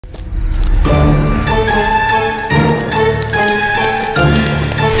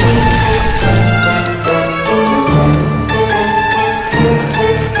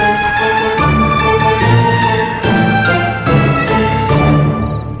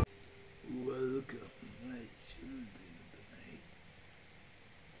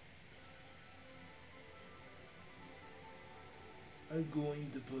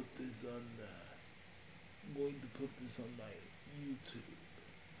to put this on. I'm going to put this on my YouTube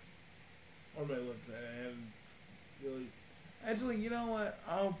or my website. I haven't really. Actually, you know what?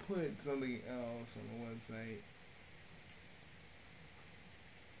 I'll put something else on the website.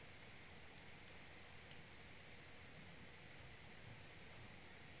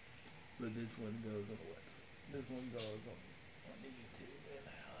 But this one goes on the website. This one goes on the YouTube, and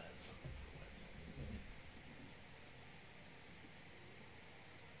I'll have something for the website.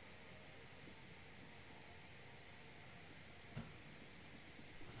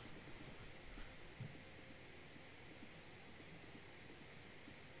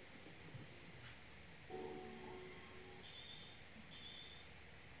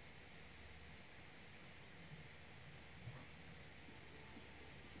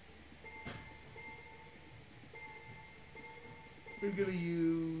 We're gonna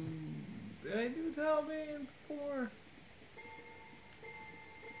use. Did I do Taliban before?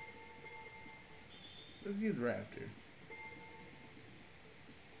 Let's use Raptor.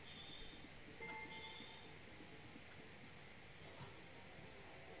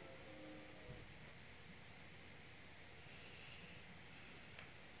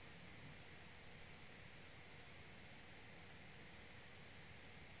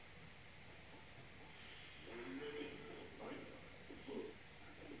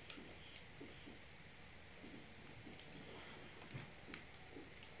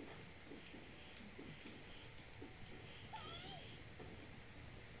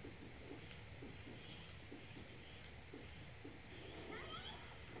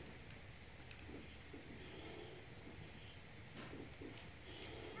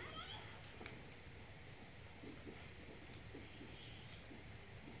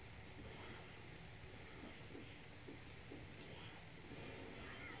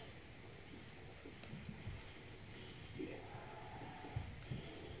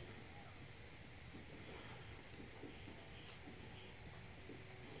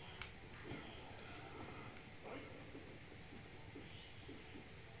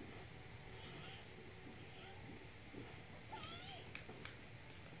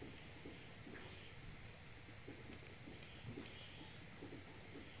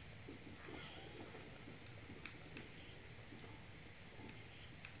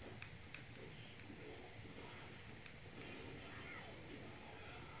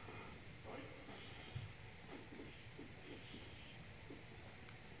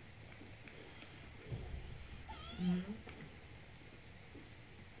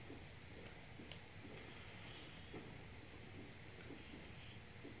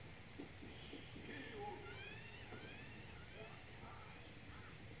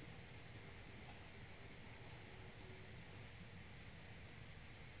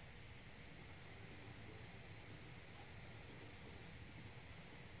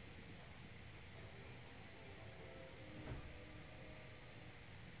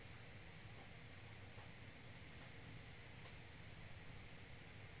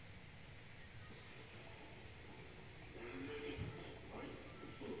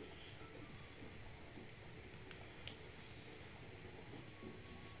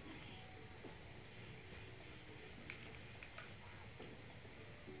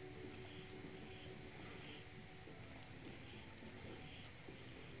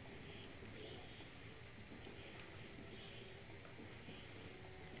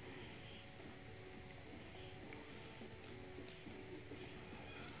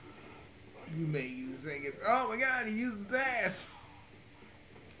 You may use it. Oh my God! He used his ass.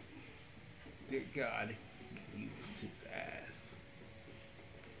 Dear God, he used his ass.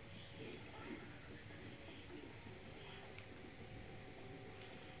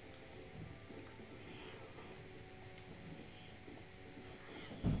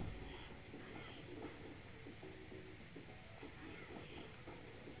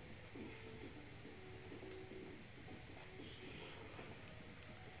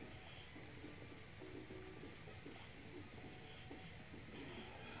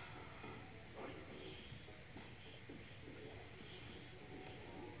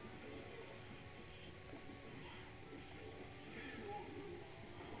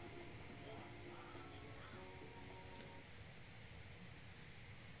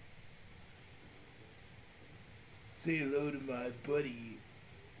 Say hello to my buddy,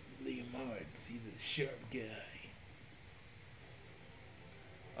 Liam Martz. He's a sharp guy.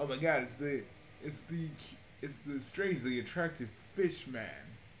 Oh my God! It's the strangely attractive fish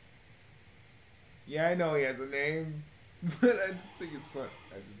man. Yeah, I know he has a name, but I just think it's fun.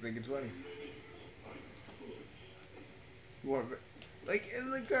 I just think it's funny. You are, like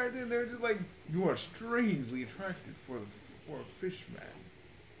in the cartoon, they're just like, you are strangely attracted for a fish man.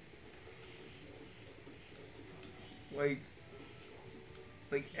 Like,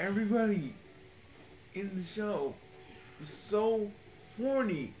 everybody in the show was so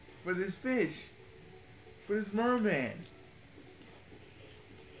horny for this fish, for this merman.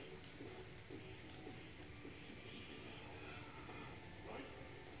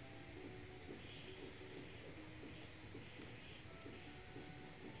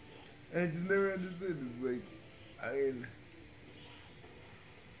 And I just never understood. It's like, I mean,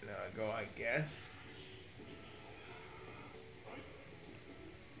 I go, I guess.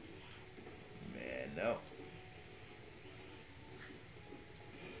 Man, no.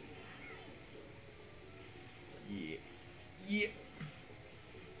 Yeah. Yeah.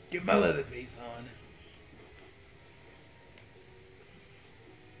 Get my leather face on.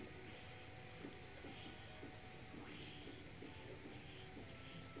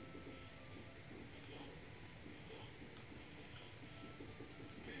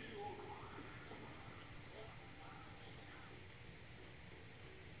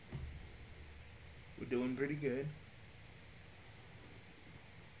 We're doing pretty good.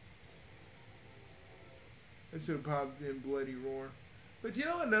 I should have popped in Bloody Roar. But you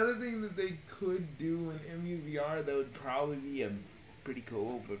know another thing that they could do in MUVR that would probably be a pretty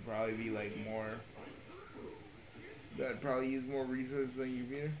cool, but probably be like more, that'd probably use more resources than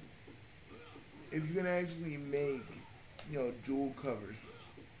UV. If you can actually make, jewel covers.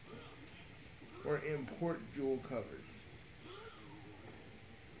 Or import jewel covers.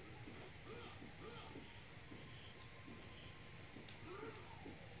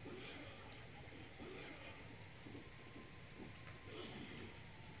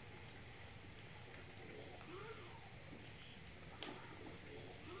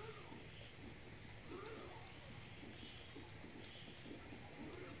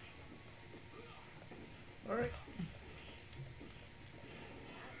 Alright.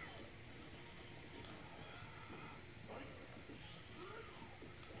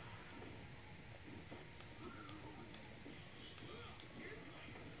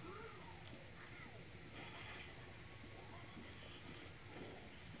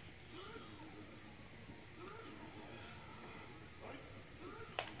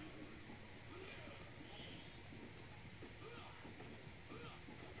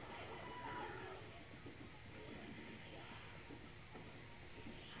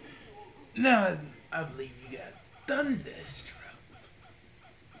 Now I believe you got thunderstruck.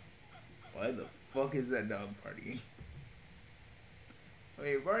 Why the fuck is that dog partying? I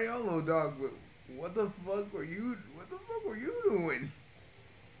mean, party all little dog, but what the fuck were you? What the fuck were you doing?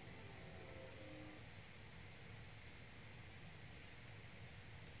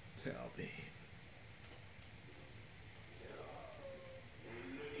 Tell me.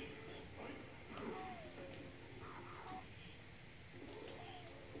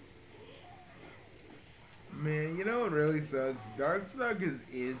 Man, you know what really sucks? Darkstalkers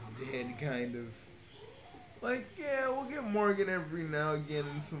is dead, kind of. Like, yeah, we'll get Morgan every now and again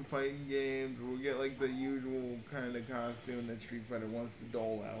in some fighting games. We'll get, like, the usual kind of costume that Street Fighter wants to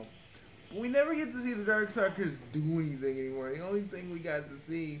dole out. But we never get to see the Darkstalkers do anything anymore. The only thing we got to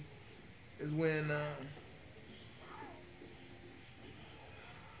see is when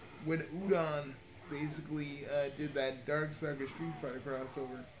Udon basically did that Darkstalker Street Fighter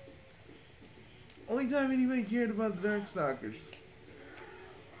crossover. Only time anybody cared about the Darkstalkers.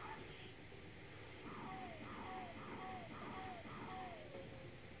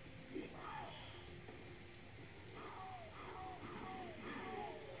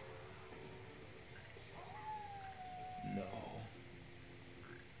 No.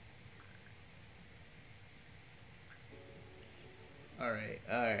 Alright.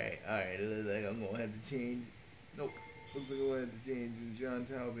 Looks like I'm gonna have to change. Nope. Looks like I'm gonna have to change John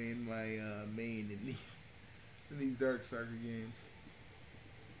Tao being my main in these Darkstalker games.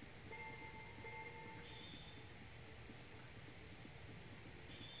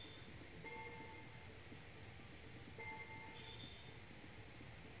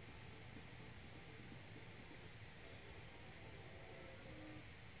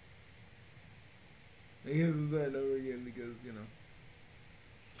 I guess I'm starting over again because,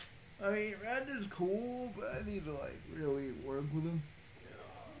 I mean, Rander's cool, but I need to, like, really work with him.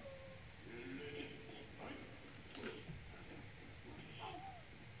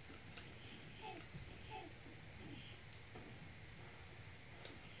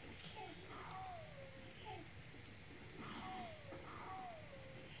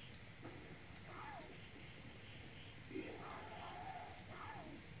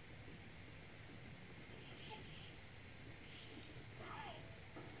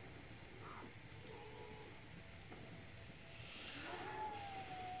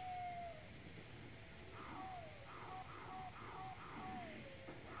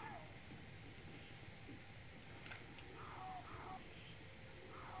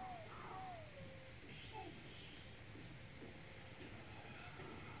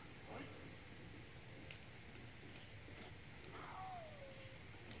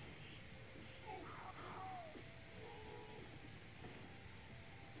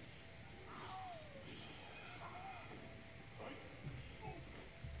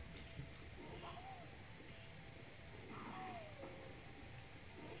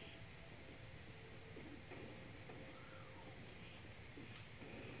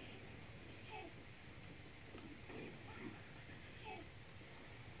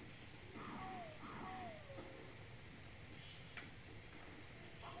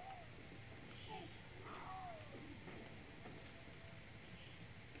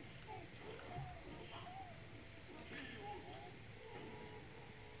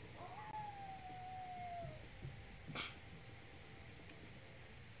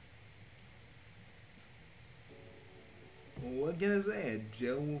 What can I say?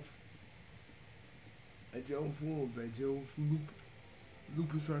 A Joe with Wolves, a Joe with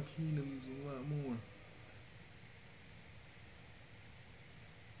Lupus Arcanums, and a lot more.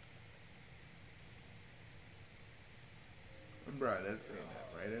 Bro, that's not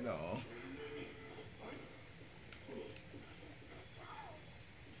right at all.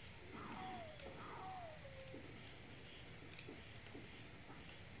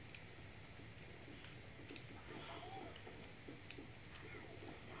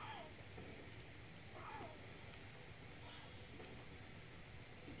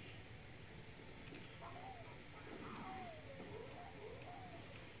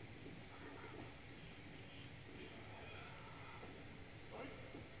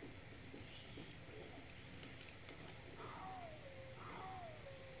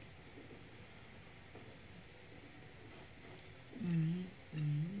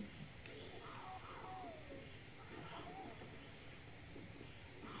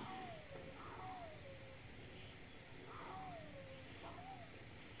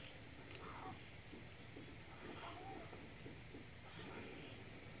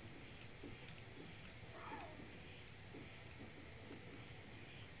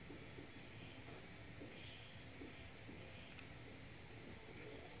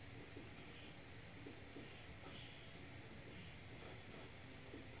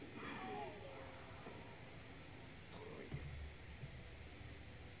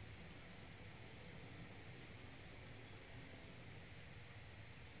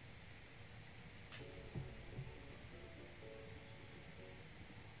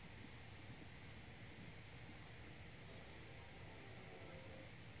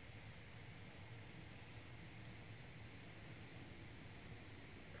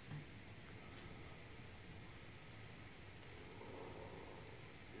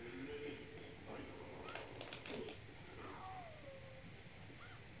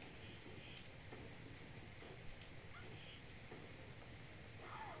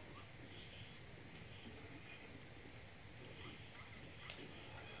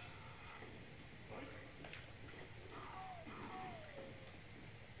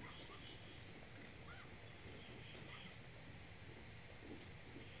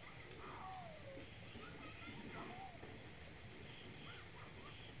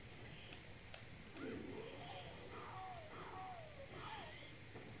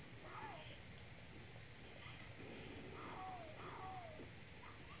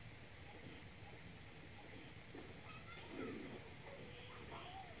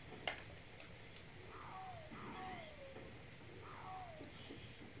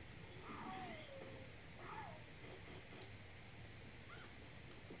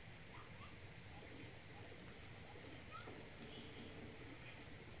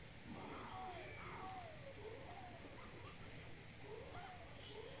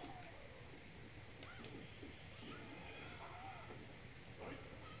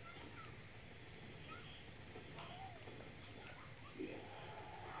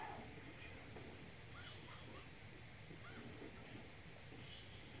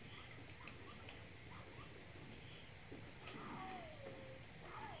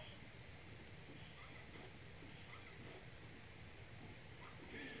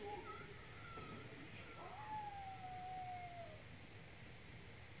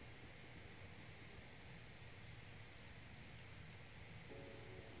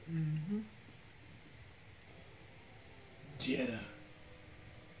 Jetta.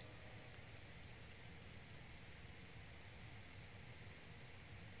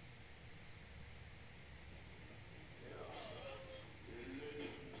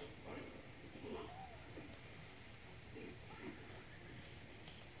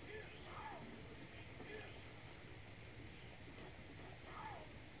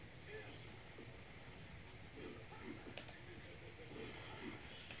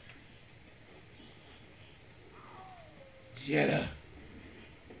 Jetta.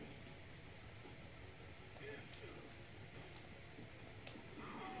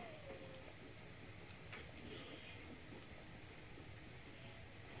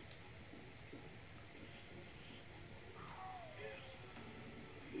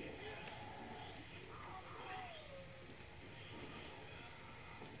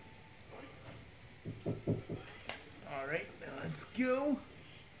 Alright, now let's go.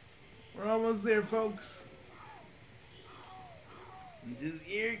 We're almost there, folks. Just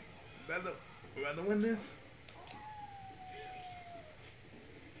here. We're about to win this.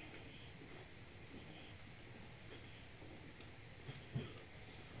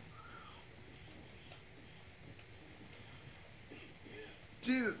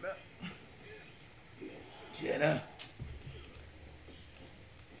 Jesus. Jetta.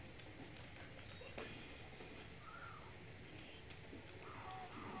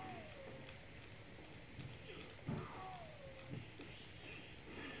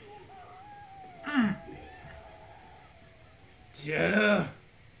 Jenna!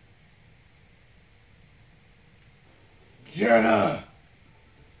 Jenna!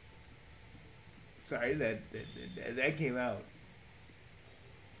 Sorry, that came out.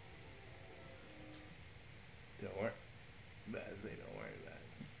 Don't worry. I say don't worry about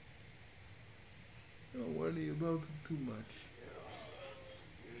it. Don't worry about it too much.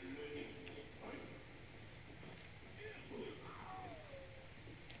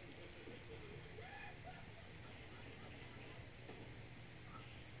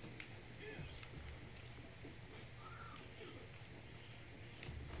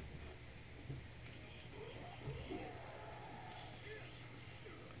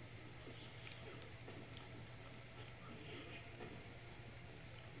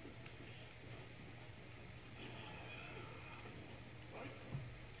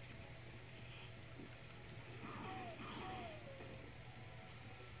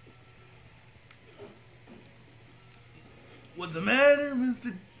 What's the matter,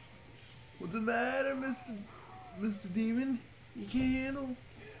 Mr. What's the matter, Mr. Demon? You can't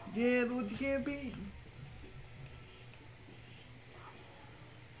handle what you can't beat.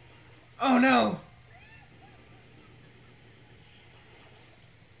 Oh no!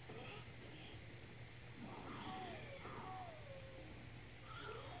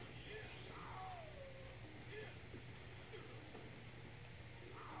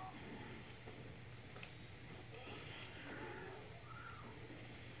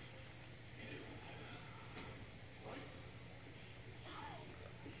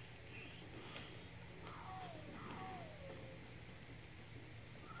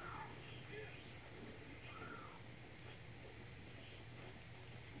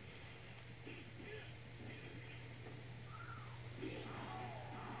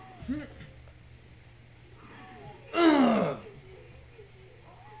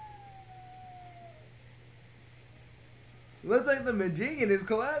 Looks like the Majingan is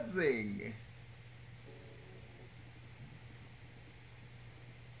collapsing.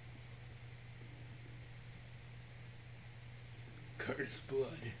 Cursed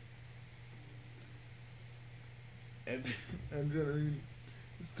blood. And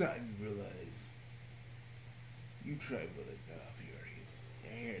it's time you realize you tried to let go of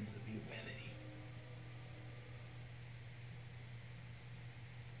your hands of humanity.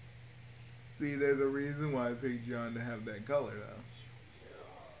 See, there's a reason why I picked John to have that color, though.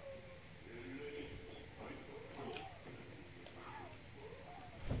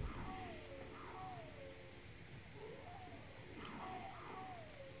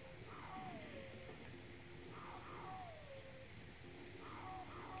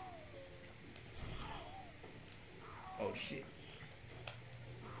 Oh, shit.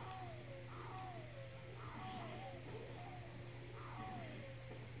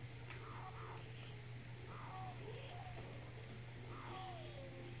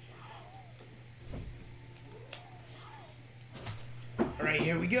 All right,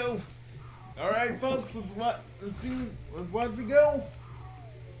 here we go. All right, folks, let's watch me go.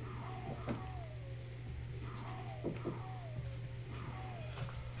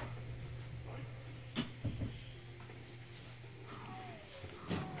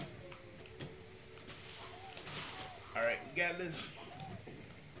 All right, we got this.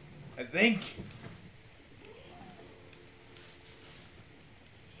 I think.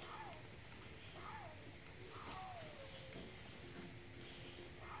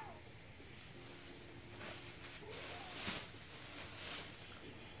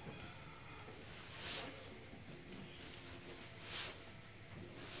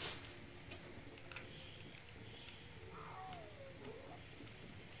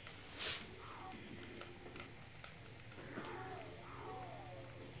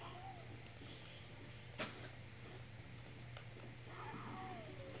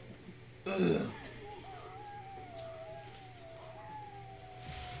 Ugh.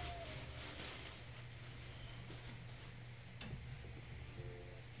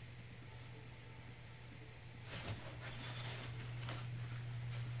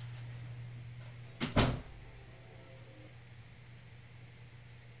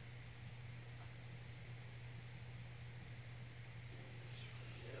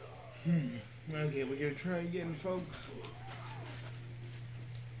 Okay, we're gonna try again, folks.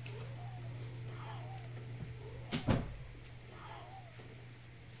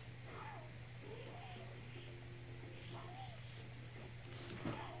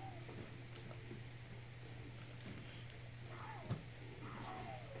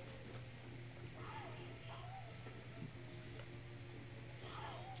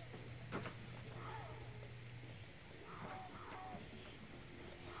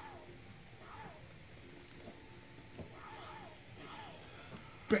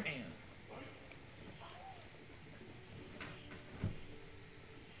 Bam!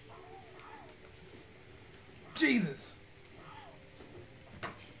 Jesus!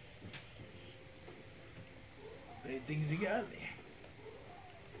 Many things he got me.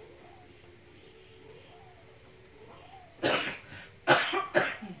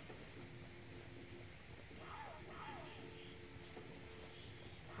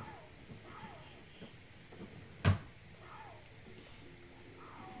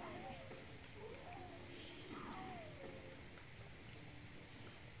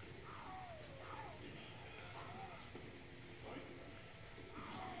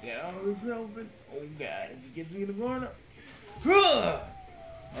 Get all this open. Oh God, if you get me in the corner.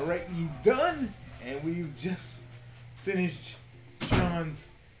 Alright, he's done. And we've just finished John's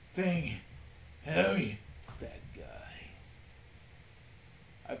thing. Hell yeah. That guy.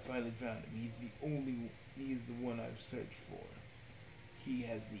 I finally found him. He's the one I've searched for. He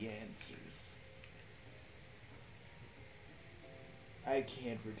has the answers. I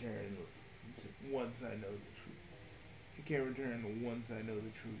can't return once I know the truth. I can't return once I know the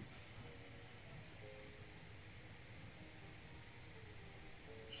truth.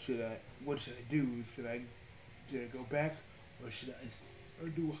 What should I do? Should I go back, or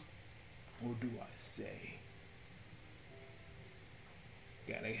do I stay?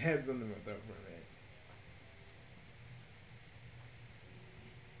 God, I had something in my throat for a minute.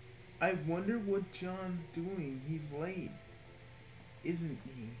 I wonder what John's doing. He's late, isn't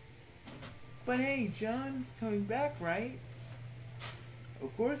he? But hey, John's coming back, right?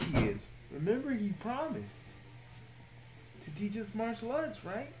 Of course he is. Remember, he promised to teach us martial arts,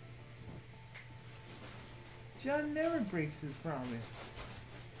 right? John never breaks his promise.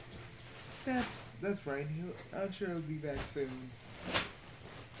 That's right. I'm sure he'll be back soon.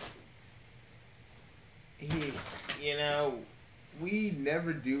 We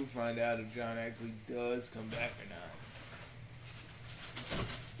never do find out if John actually does come back or not.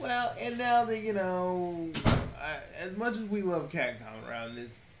 Well, and now that, as much as we love Capcom around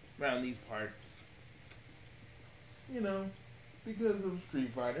these parts, because of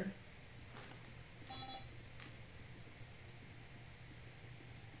Street Fighter.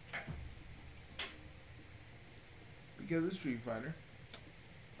 Because of Street Fighter.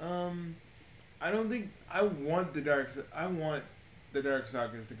 I want the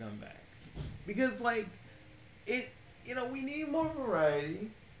Darkstalkers to come back. Because, we need more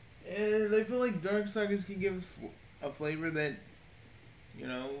variety. And I feel like Darkstalkers can give us a flavor that,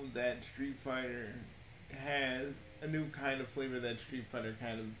 that Street Fighter has. A new kind of flavor that Street Fighter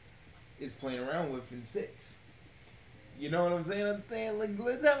kind of is playing around with in 6. You know what I'm saying?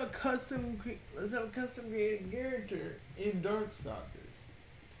 Let's have a custom created character in Darkstalkers.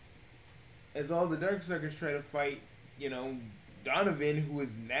 As all the Darkstalkers try to fight, Donovan, who is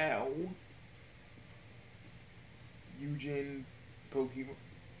now Eugen Pokemon.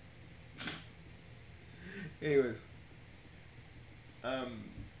 Anyways,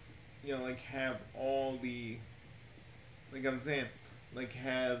 have all the,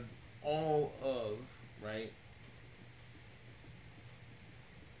 have all of, right?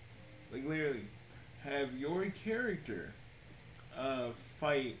 Literally, have your character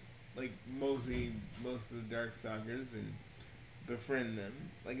fight, most of the Darkstalkers and befriend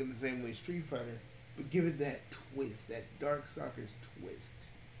them, in the same way Street Fighter, but give it that twist, that Darkstalkers twist.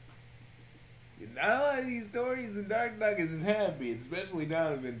 Not a lot of these stories in Darkstalkers is happy, especially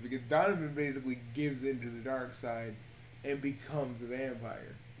Donovan, because Donovan basically gives into the dark side and becomes a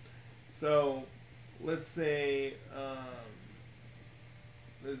vampire. So, let's say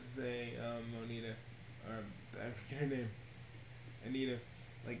Monita, or I forget her name, Anita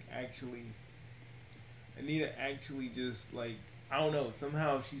actually just, I don't know,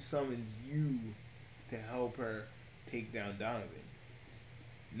 somehow she summons you to help her take down Donovan.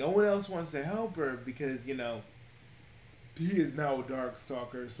 No one else wants to help her because, he is now a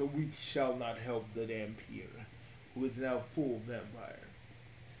Darkstalker, so we shall not help the damn Pierre, who is now full vampire.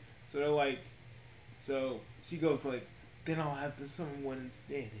 So they're so she goes then I'll have to summon one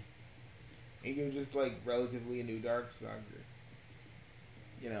instead. And you're just relatively a new Darkstalker.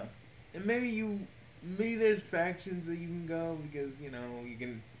 And maybe there's factions that you can go because, you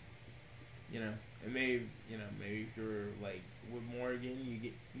can, and maybe if you're with Morgan, you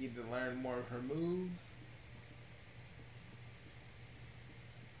get to learn more of her moves.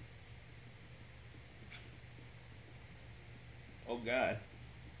 Oh God.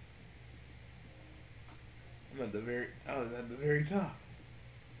 I was at the very top.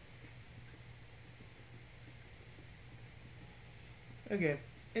 Okay.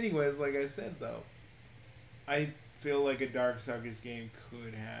 Anyways, like I said though, I feel like a Darkstalkers game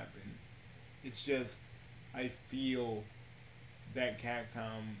could happen. It's just I feel that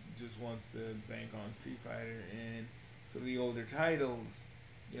Capcom just wants to bank on Street Fighter and some of the older titles,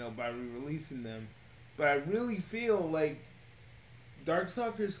 by re-releasing them. But I really feel like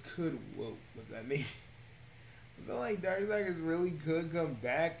Darkstalkers could. Whoa, what that mean? I feel like Darkstalkers really could come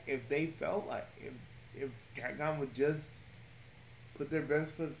back if they felt like if Capcom would just put their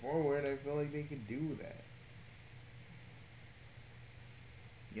best foot forward. I feel like they could do that.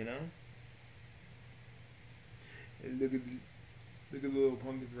 And look at the little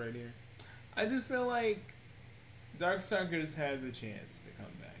pumpkins right here. I just feel like Darkstalkers has a chance to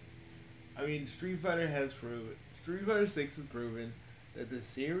come back. I mean, Street Fighter 6 has proven that the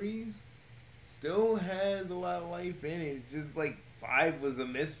series still has a lot of life in it. It's just like 5 was a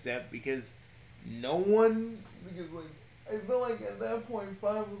misstep because I feel like at that point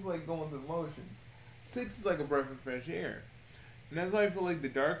 5 was like going through the motions. 6 is like a breath of fresh air. And that's why I feel like the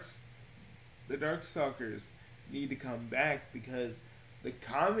Darkstalkers need to come back, because the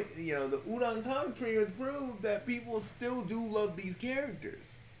Udon comic pretty much proved that people still do love these characters.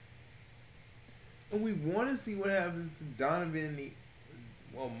 And we want to see what happens to Donovan,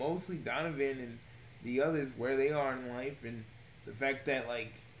 mostly Donovan and the others, where they are in life, and the fact that,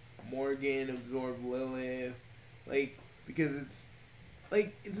 like, Morgan absorbed Lilith, like, because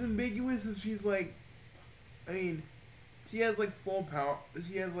it's ambiguous if she's, like, I mean, she has, like, full power,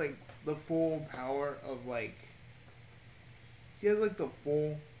 she has, like, the full power of, like,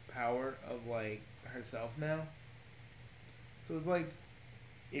 herself now. So it's like,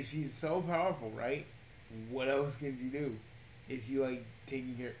 if she's so powerful, right? What else can she do? Is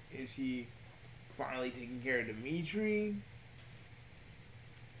she finally taking care of Dimitri?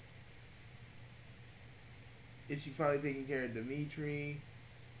 Is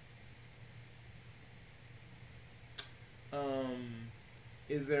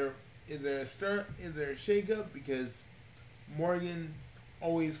there a shakeup, because Morgan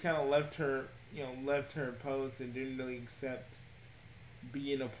always kind of left her post and didn't really accept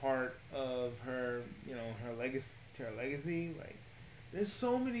being a part of her legacy. Like, there's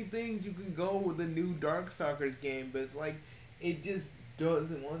so many things you can go with the new Darkstalkers game, but it's like it just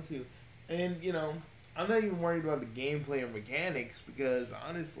doesn't want to. And I'm not even worried about the gameplay or mechanics, because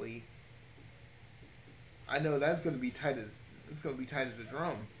honestly, I know that's gonna be tight as a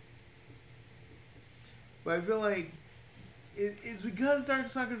drum. But I feel like it's because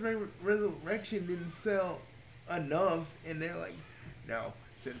Darkstalkers Resurrection didn't sell enough, and they're like, no,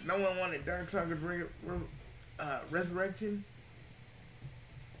 since no one wanted Darkstalkers Resurrection,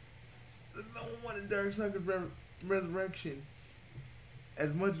 Resurrection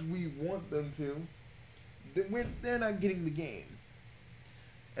as much as we want them to, they're not getting the game.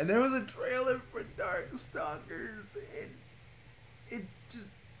 And there was a trailer for Darkstalkers, and it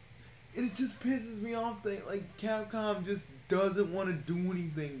just pisses me off that, like, Capcom just doesn't want to do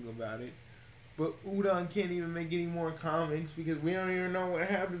anything about it. But Udon can't even make any more comics because we don't even know what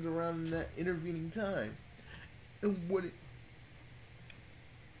happens around that intervening time. And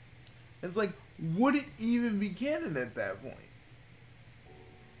it's like, would it even be canon at that point?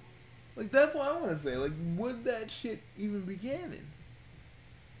 Like, that's what I want to say. Like, would that shit even be canon?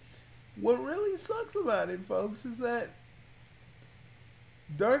 What really sucks about it, folks, is that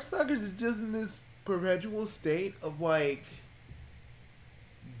Darkstalkers is just in this perpetual state of, like,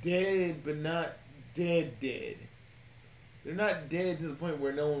 dead but not dead. They're not dead to the point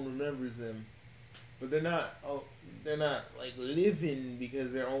where no one remembers them, but they're not like living,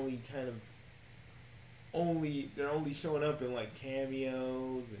 because they're only showing up in, like,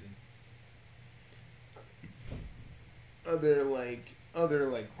 cameos and other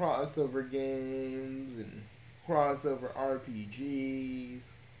crossover games and crossover RPGs,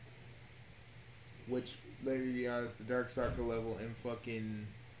 which, let me be honest, the Darkstalker level and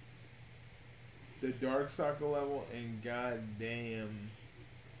goddamn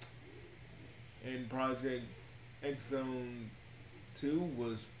and Project X Zone 2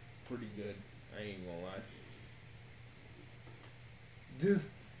 was pretty good. I ain't gonna lie. Just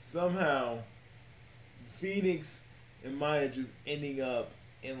somehow Phoenix and Maya just ending up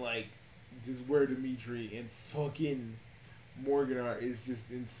in, like, just where Dimitri and fucking Morgan are is just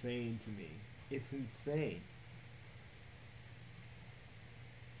insane to me. It's insane.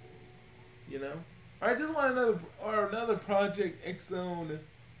 I just want another Project X Zone,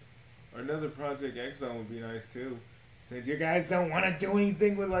 or another Project X Zone would be nice too. Since you guys don't want to do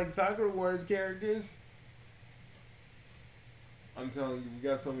anything with, like, Sakura Wars characters, I'm telling you, we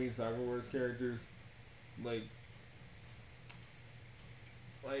got so many Sakura Wars characters. Like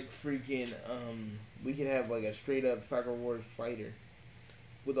like freaking we could have like a straight up Soccer Wars fighter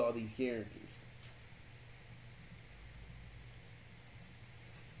with all these characters.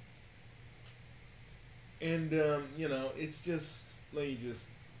 And you know, it's just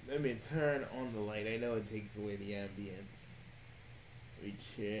let me turn on the light. I know it takes away the ambience. Let me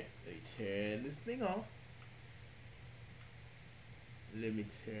turn this thing off. Let me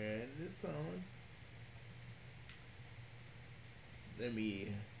turn this on.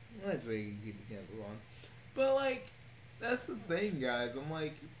 Actually, I can keep the camera on. But, like, that's the thing, guys.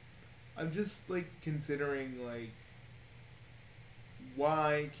 I'm just, like, considering, like,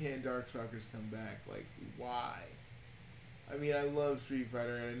 why can't Darkstalkers come back? Like, why? I mean, I love Street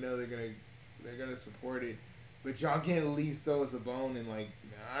Fighter, and I know they're gonna support it, but y'all can't at least throw us a bone and, like,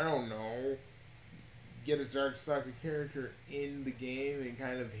 I don't know, get a Darkstalker character in the game and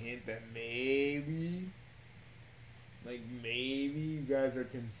kind of hint that maybe you guys are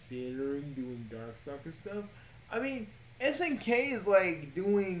considering doing Darkstalker stuff. I mean, SNK is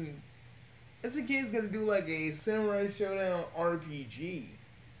gonna do like a Samurai Showdown RPG.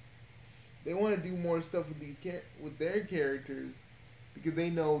 They want to do more stuff with their characters because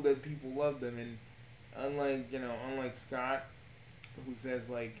they know that people love them. And unlike Scott, who says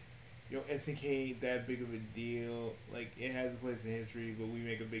like, SNK ain't that big of a deal. Like, it has a place in history, but we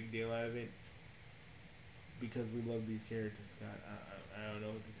make a big deal out of it because we love these characters, Scott. I don't know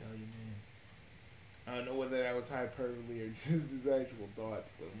what to tell you, man. I don't know whether that was hyperbole or just his actual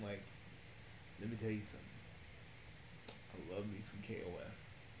thoughts, but I'm like, let me tell you something. I love me some KOF.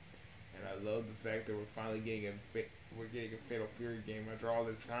 And I love the fact that we're finally getting a Fatal Fury game after all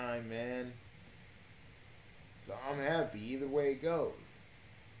this time, man. So I'm happy either way it goes.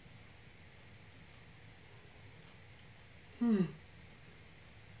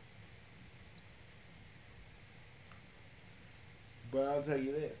 But I'll tell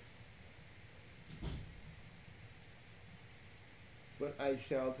you this. But I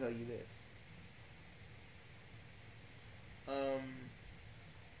shall tell you this.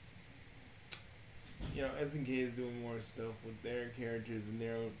 SNK is doing more stuff with their characters and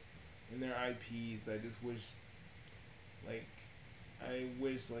their IPs. I just wish, after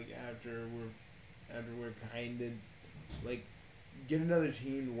we're kind of get another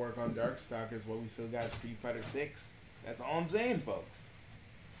team to work on Darkstalkers while we still got Street Fighter 6. That's all I'm saying, folks.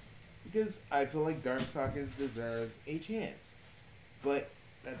 Because I feel like Darkstalkers deserves a chance. But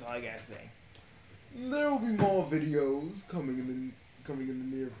that's all I gotta say. There will be more videos coming in the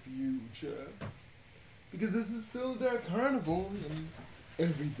near future. Because this is still Dark Carnival and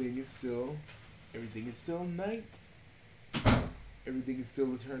everything is still night. Everything is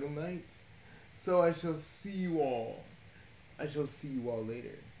still eternal night. So I shall see you all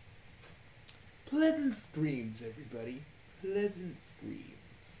later. Pleasant screams, everybody. Pleasant screams.